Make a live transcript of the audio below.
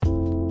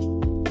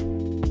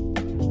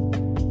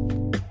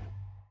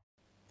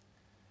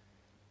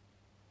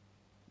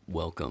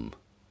Welcome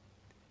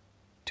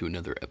to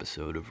another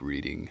episode of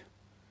Reading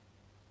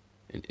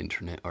an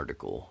Internet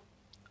Article.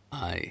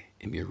 I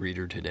am your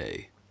reader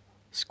today,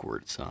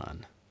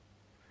 Squirt-san.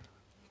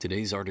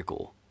 Today's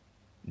article,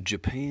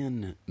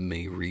 Japan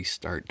may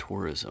restart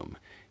tourism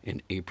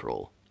in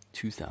April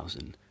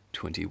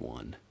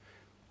 2021.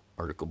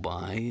 Article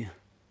by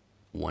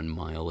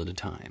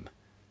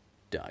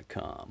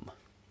OneMileAtAtime.com.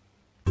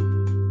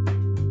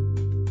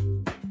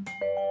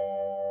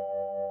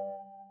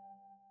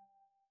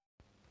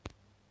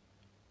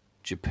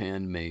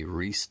 Japan may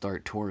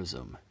restart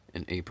tourism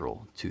in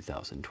April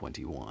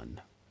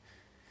 2021.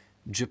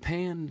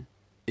 Japan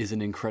is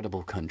an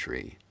incredible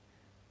country.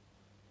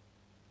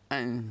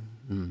 And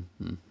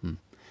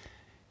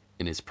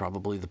it's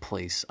probably the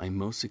place I'm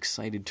most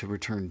excited to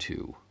return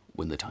to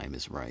when the time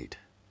is right.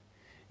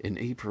 In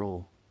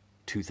April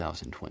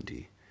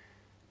 2020,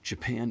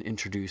 Japan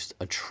introduced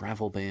a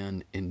travel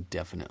ban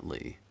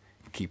indefinitely.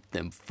 Keep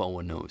them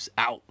foreigners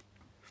out,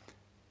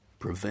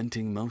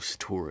 preventing most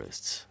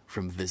tourists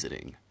from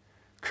visiting.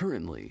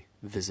 Currently,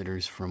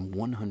 visitors from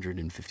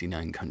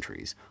 159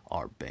 countries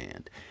are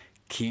banned.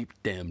 Keep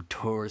them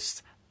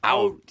tourists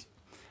out!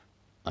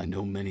 I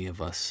know many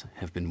of us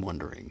have been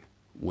wondering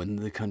when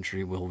the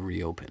country will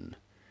reopen.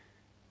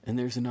 And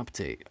there's an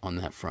update on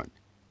that front,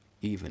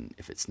 even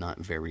if it's not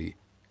very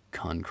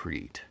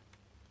concrete.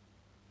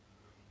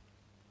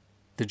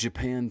 The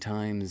Japan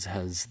Times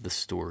has the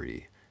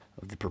story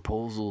of the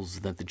proposals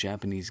that the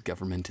Japanese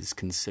government is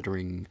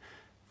considering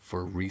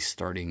for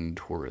restarting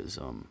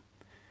tourism.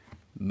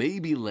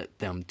 Maybe let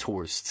them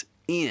tourists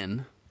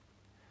in.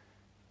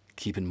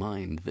 Keep in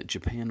mind that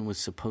Japan was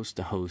supposed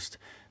to host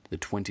the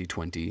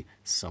 2020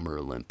 Summer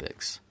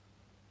Olympics.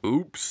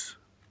 Oops.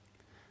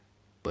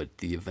 But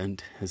the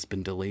event has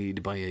been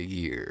delayed by a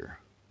year.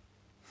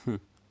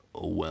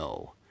 Oh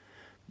well.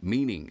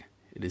 Meaning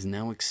it is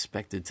now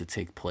expected to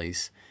take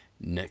place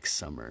next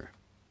summer.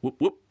 Whoop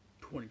whoop.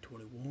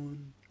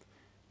 2021.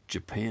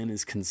 Japan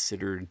is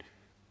considered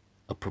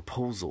a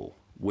proposal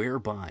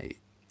whereby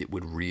it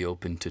would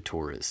reopen to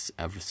tourists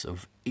as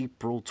of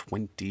April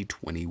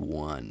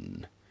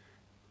 2021.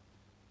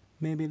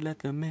 Maybe let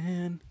them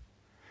in.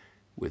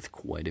 With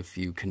quite a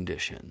few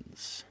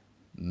conditions.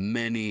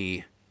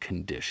 Many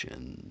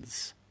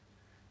conditions.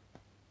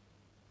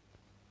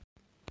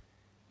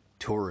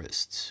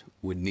 Tourists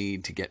would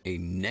need to get a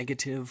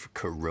negative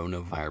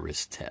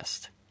coronavirus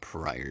test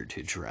prior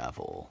to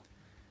travel.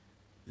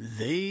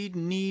 They'd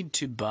need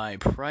to buy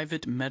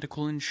private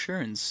medical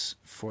insurance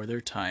for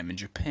their time in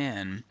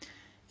Japan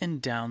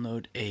and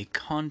download a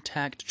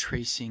contact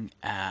tracing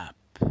app.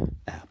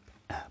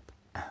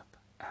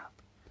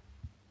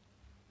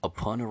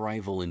 Upon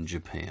arrival in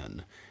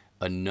Japan,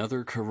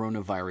 another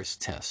coronavirus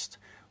test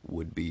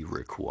would be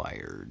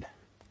required.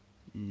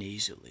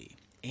 Nasally,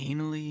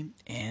 anally,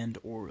 and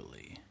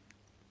orally.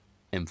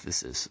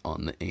 Emphasis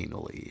on the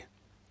anally.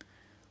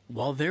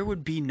 While there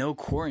would be no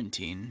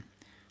quarantine,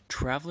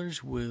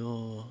 travelers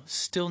will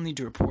still need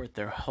to report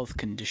their health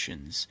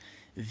conditions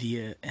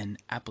via an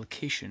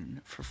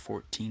application for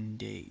 14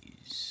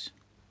 days.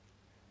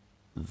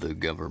 The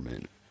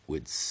government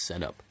would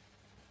set up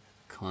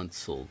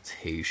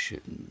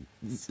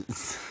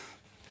consultations.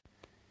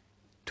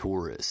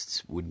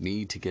 Tourists would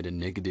need to get a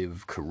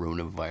negative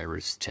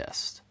coronavirus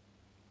test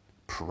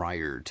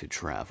prior to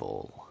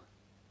travel.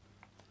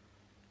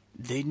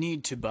 They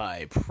need to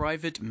buy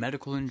private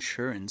medical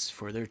insurance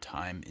for their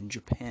time in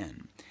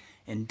Japan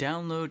and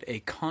download a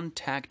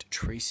contact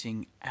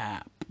tracing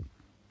app.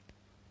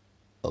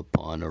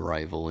 Upon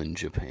arrival in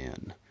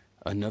Japan,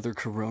 another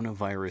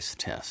coronavirus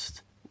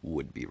test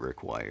would be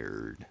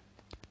required.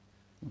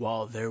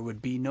 While there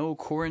would be no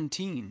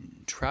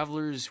quarantine,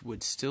 travelers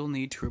would still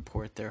need to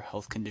report their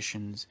health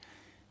conditions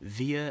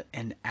via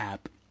an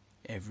app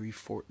every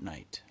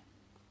fortnight.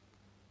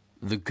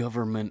 The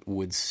government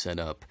would set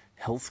up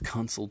health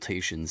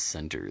consultation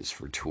centers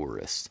for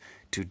tourists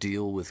to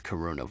deal with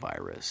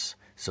coronavirus,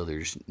 so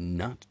there's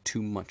not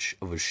too much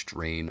of a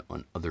strain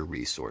on other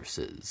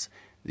resources.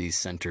 These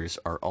centers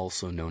are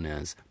also known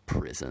as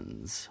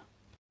prisons.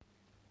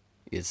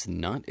 It's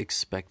not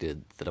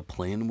expected that a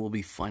plan will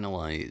be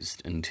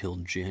finalized until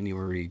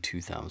January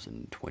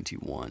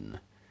 2021,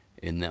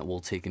 and that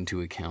will take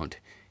into account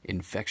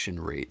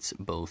infection rates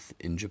both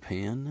in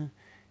Japan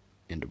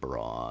and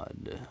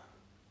abroad.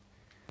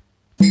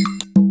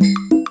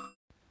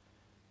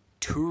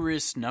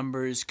 Tourist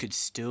numbers could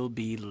still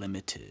be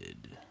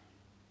limited.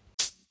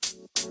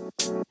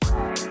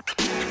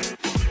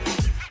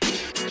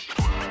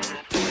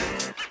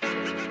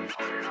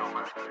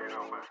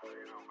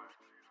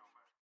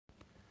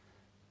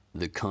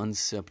 The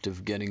concept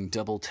of getting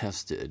double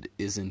tested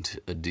isn't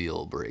a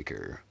deal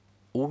breaker,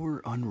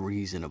 or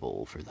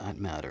unreasonable for that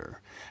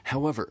matter.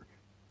 However,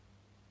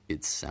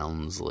 it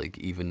sounds like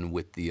even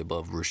with the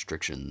above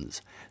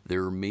restrictions,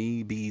 there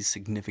may be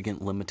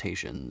significant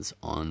limitations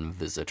on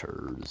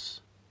visitors.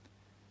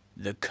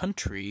 The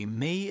country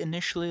may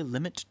initially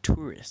limit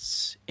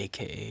tourists,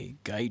 aka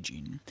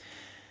gaijin,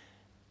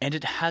 and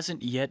it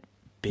hasn't yet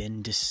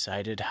been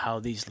decided how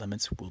these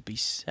limits will be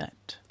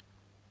set.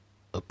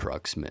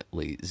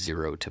 approximately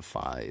 0 to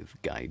 5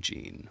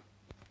 gaijin.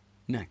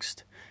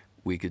 Next,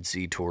 we could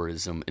see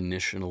tourism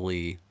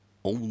initially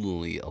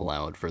only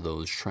allowed for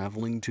those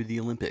traveling to the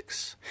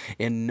Olympics,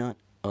 and not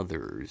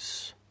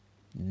others.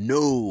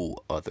 No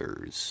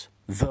others.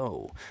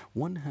 Though,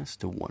 one has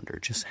to wonder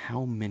just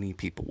how many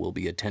people will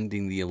be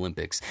attending the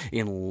Olympics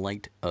in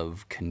light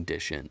of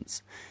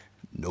conditions.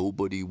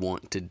 Nobody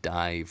want to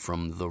die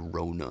from the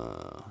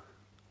Rona.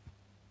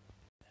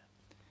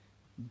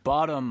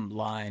 Bottom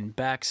line,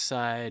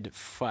 backside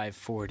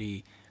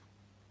 540,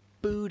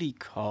 booty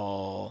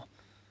call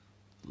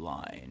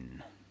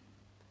line.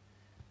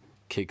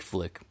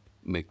 Kickflick,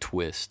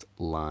 McTwist,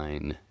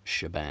 line,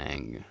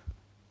 shebang.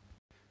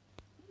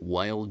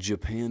 While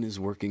Japan is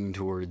working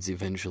towards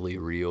eventually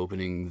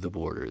reopening the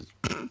borders,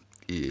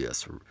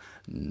 yes,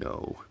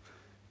 no.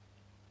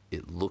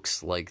 It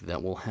looks like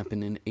that will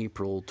happen in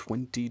April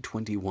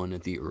 2021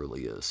 at the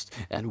earliest,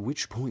 at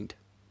which point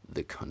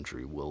the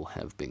country will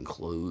have been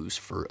closed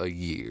for a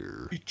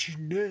year.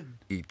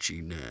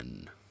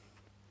 Ichinen.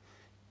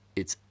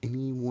 It's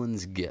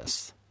anyone's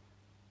guess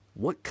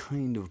what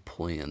kind of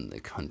plan the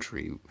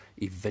country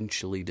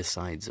eventually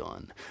decides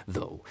on,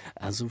 though,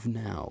 as of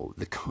now,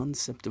 the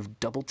concept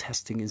of double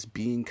testing is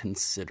being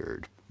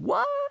considered.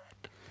 What?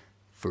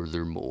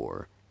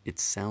 Furthermore, it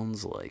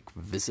sounds like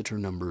visitor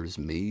numbers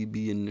may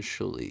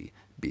initially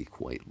be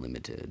quite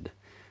limited,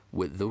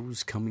 with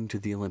those coming to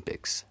the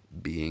Olympics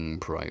being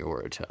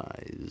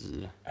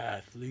prioritized.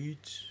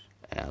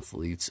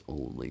 Athletes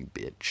only,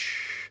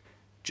 bitch.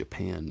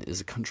 Japan is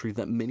a country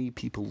that many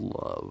people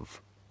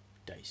love.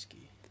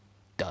 Daisuki.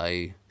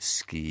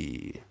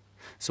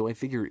 So I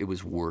figure it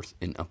was worth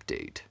an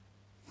update.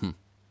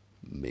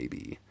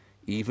 Maybe.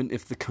 Even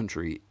if the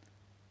country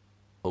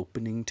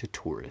opening to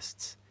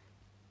tourists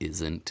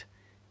isn't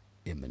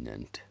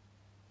imminent.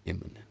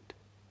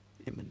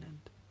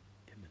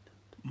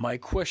 My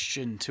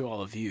question to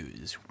all of you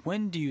is,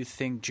 when do you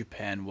think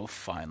Japan will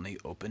finally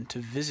open to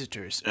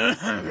visitors?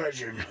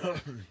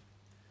 And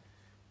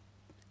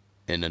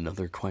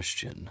another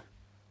question.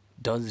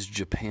 Does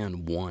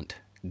Japan want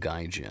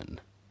gaijin?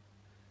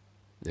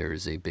 There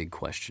is a big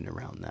question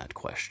around that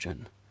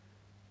question,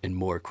 and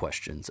more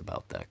questions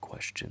about that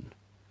question.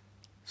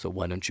 So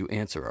why don't you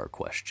answer our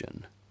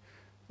question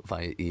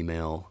via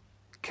email,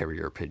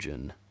 carrier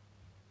pigeon,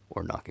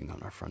 or knocking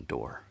on our front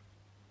door?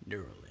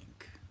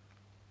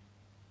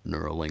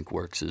 Neuralink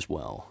works as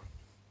well.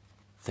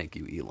 Thank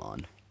you,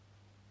 Elon.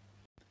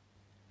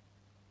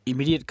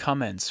 Immediate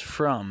comments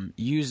from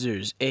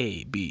users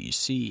A, B,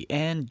 C,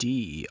 and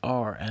D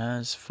are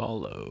as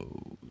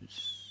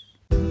follows.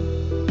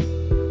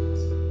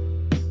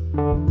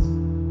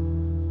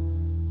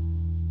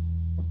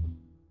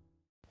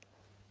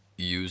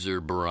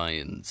 User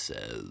Brian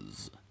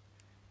says,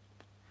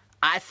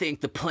 I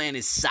think the plan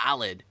is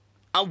solid.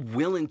 I'm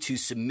willing to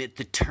submit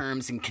the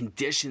terms and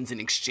conditions in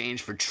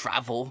exchange for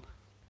travel.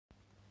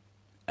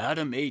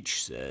 Adam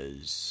H.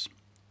 says,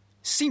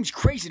 seems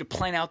crazy to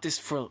plan out this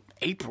for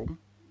April.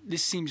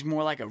 This seems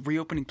more like a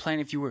reopening plan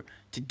if you were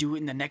to do it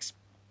in the next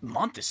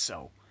month or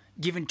so.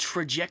 Given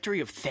trajectory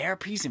of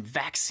therapies and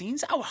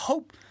vaccines, I would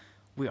hope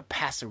we are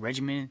past the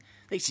regimen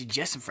they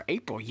suggested for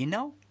April, you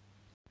know?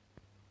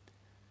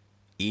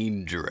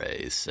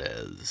 Indre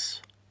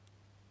says,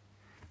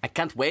 I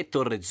can't wait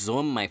to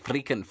resume my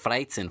frequent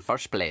flights in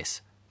first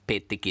place.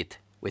 Paid ticket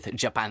with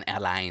Japan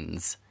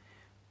Airlines.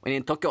 When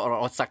in Tokyo or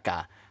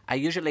Osaka, I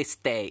usually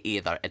stay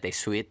either at a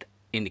suite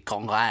in the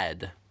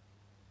Conrad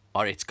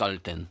or it's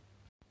Carlton.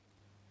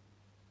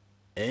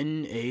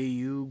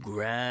 NAU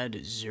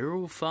Grad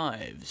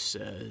 05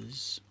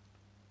 says,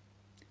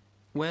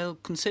 well,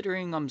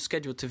 considering I'm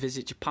scheduled to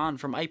visit Japan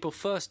from April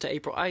 1st to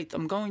April 8th,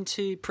 I'm going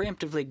to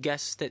preemptively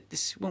guess that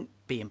this won't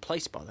be in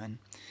place by then.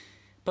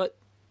 But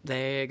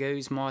there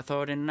goes my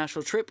third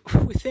international trip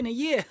within a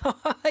year.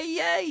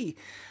 Yay!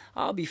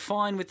 I'll be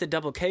fine with the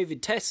double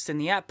COVID tests and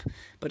the app,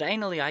 but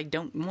anally I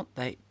don't want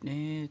that.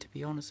 To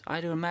be honest,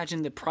 I'd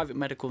imagine that private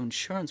medical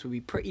insurance would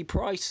be pretty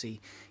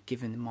pricey,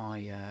 given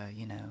my,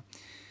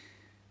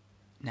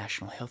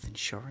 national health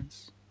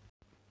insurance.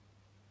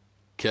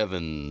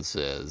 Kevin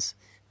says,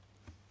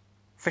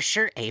 For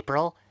sure,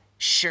 April.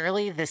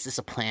 Surely this is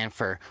a plan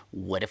for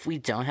what if we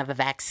don't have a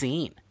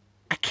vaccine?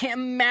 I can't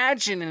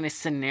imagine in a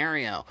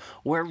scenario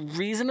where a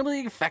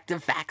reasonably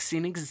effective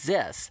vaccine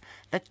exists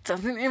that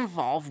doesn't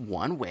involve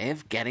one way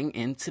of getting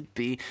in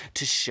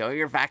to show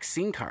your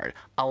vaccine card.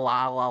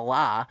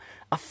 A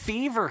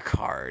fever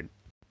card.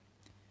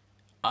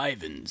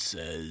 Ivan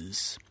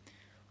says,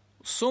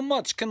 so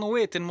much can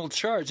wait and will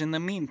charge in the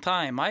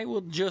meantime. I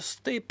will just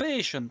stay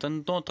patient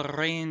and don't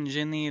arrange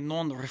any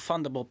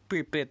non-refundable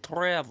prepaid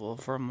travel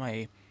for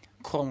my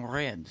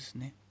comrades.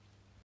 Ne?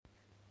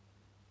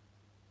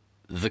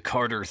 The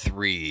Carter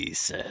 3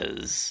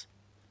 says,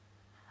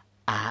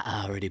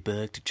 I already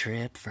booked a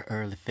trip for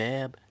early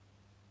Feb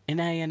in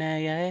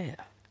ANAF.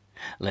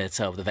 Let's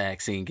hope the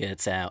vaccine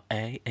gets out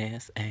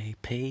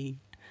ASAP.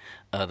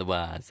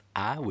 Otherwise,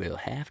 I will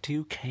have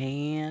to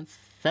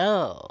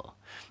cancel.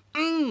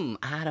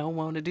 I don't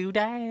want to do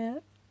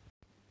that.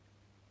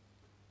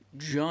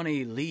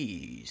 Johnny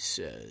Lee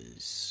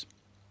says,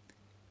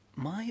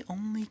 my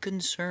only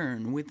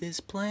concern with this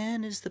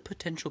plan is the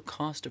potential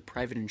cost of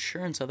private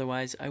insurance.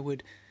 Otherwise, I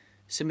would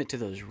submit to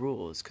those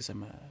rules because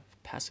I'm a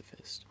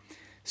pacifist.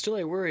 Still,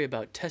 I worry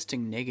about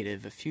testing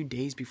negative a few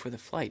days before the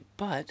flight,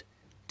 but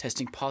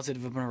testing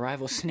positive of an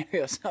arrival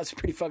scenario sounds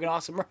pretty fucking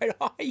awesome, right?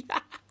 Oh, yeah.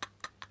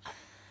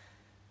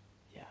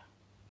 Yeah.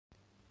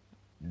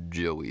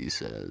 Joey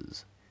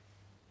says,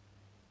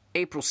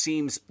 April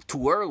seems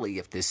too early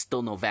if there's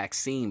still no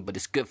vaccine, but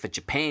it's good for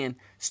Japan.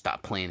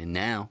 Start planning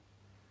now.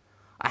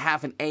 I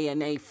have an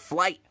ANA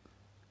flight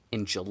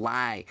in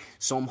July,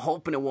 so I'm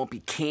hoping it won't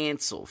be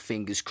canceled.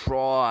 Fingers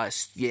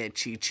crossed. Yeah,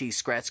 chi,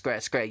 scratch,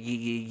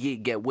 yeah,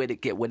 get with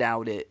it, get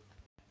without it.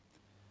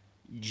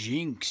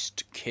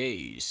 Jinxed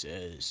K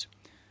says,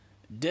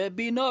 there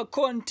be no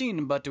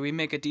quarantine, but we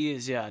make it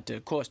easier to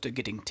cost of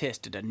getting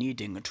tested and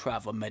needing a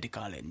travel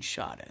medical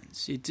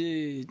insurance.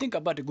 Think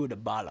about a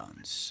good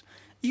balance.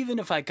 Even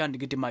if I can't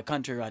get in my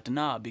country right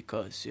now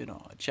because,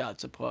 child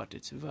support,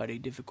 it's very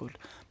difficult.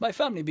 My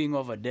family being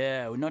over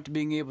there, not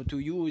being able to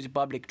use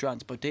public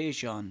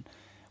transportation,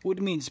 would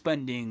mean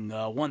spending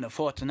one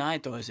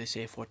fortnight, or as they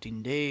say,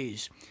 14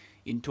 days,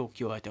 in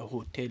Tokyo at a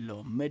hotel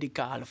or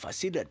medical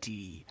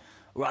facility,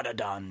 rather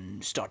than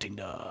starting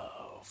the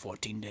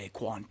 14-day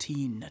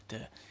quarantine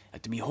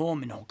at me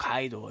home in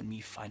Hokkaido and me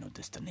final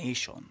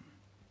destination.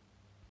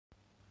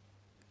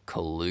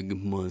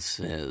 Caligma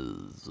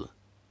says,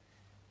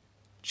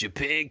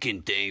 Japan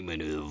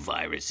containment of the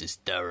virus is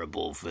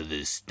terrible for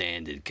the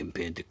standard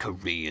compared to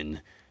Korean,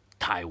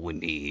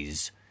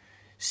 Taiwanese,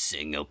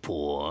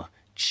 Singapore,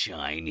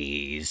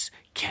 Chinese,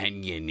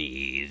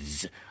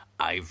 Kenyanese,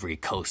 Ivory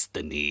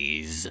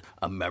Coastanese,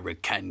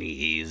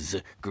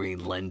 Americanese,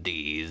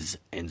 Greenlandese,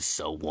 and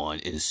so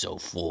on and so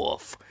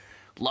forth.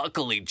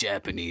 Luckily,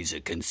 Japanese are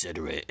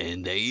considerate,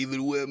 and they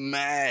even wear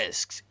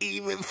masks,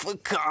 even for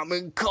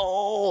common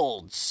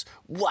colds.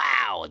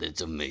 Wow,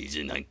 that's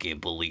amazing. I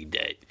can't believe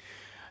that.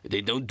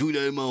 They don't do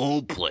that in my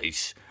home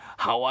place.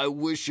 How I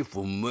wish if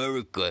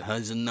America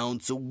has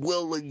announced a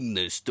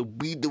willingness to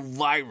beat the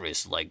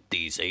virus like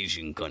these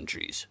Asian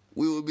countries.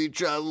 We would be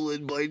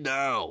traveling by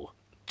now.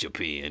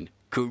 Japan,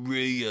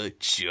 Korea,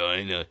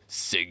 China,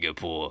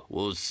 Singapore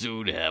will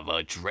soon have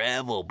a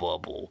travel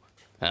bubble.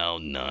 How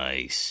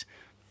nice.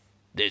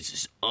 This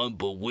is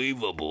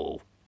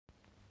unbelievable.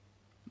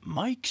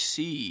 Mike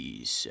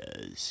C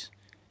says,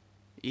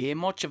 yeah,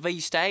 much of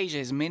East Asia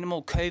has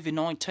minimal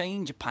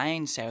COVID-19.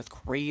 Japan, South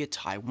Korea,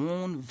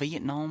 Taiwan,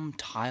 Vietnam,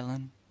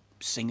 Thailand,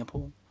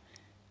 Singapore,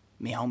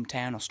 my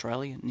hometown,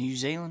 Australia, New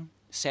Zealand,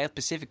 South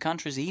Pacific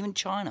countries, even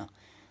China.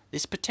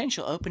 This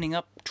potential opening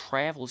up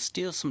travel is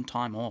still some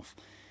time off,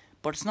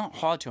 but it's not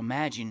hard to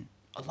imagine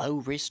a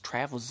low-risk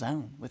travel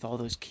zone with all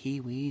those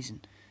Kiwis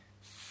and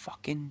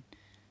fucking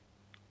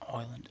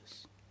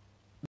Islanders.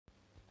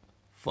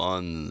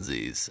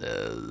 Fonzie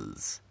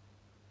says,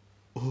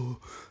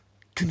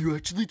 can you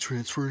actually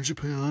transfer in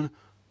Japan,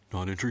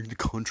 not entering the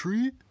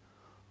country?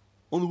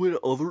 On the way to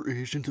other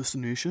Asian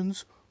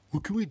destinations?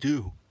 What can we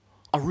do?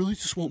 I really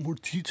just want more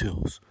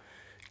details.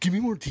 Give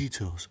me more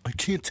details. I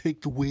can't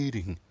take the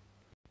waiting.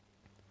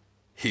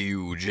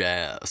 Huge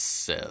Ass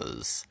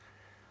says,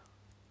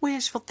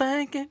 Wishful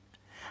thinking.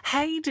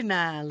 Hey,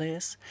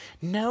 denialists.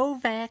 No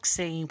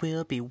vaccine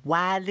will be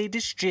widely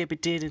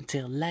distributed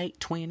until late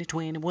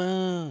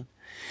 2021.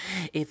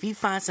 If you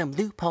find some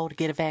loophole to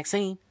get a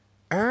vaccine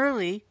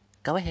early,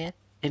 go ahead.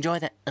 Enjoy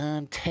the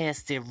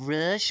untested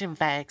Russian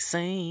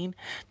vaccine.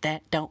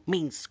 That don't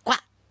mean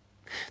squat.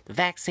 The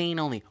vaccine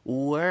only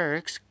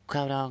works,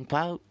 quote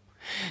unquote,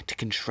 to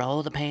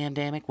control the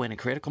pandemic when a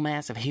critical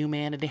mass of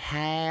humanity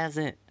has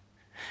it.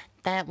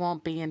 That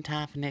won't be in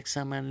time for next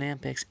Summer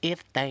Olympics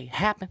if they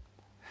happen.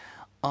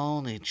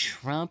 Only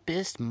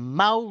Trumpist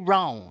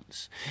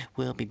morons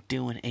will be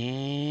doing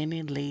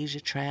any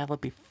leisure travel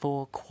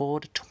before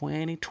quarter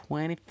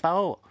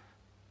 2024.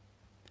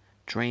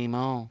 Dream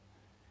on,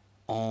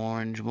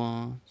 orange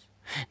ones.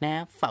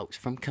 Now, folks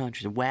from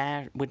countries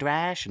with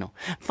rational,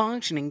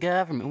 functioning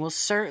government will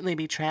certainly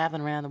be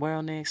traveling around the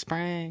world next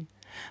spring,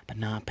 but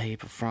not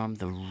people from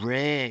the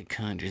red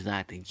countries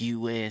like the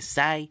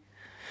USA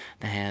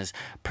that has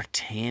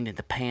pretended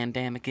the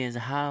pandemic is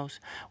a house.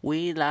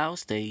 We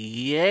lost a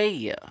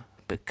year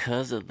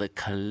because of the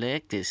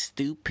collective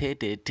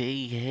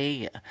stupidity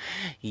here.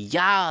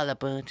 Y'all a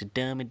bunch of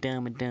dummies,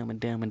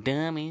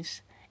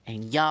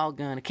 and y'all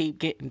gonna keep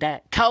getting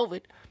that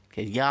COVID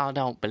because y'all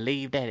don't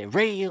believe that it's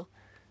real.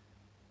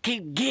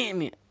 Keep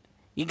getting it.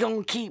 You're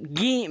gonna keep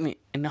getting it,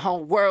 and the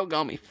whole world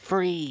gonna be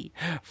free.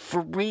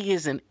 Free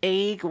as an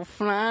eagle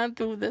flying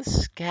through the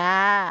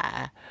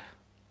sky.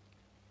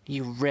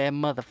 You red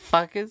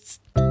motherfuckers.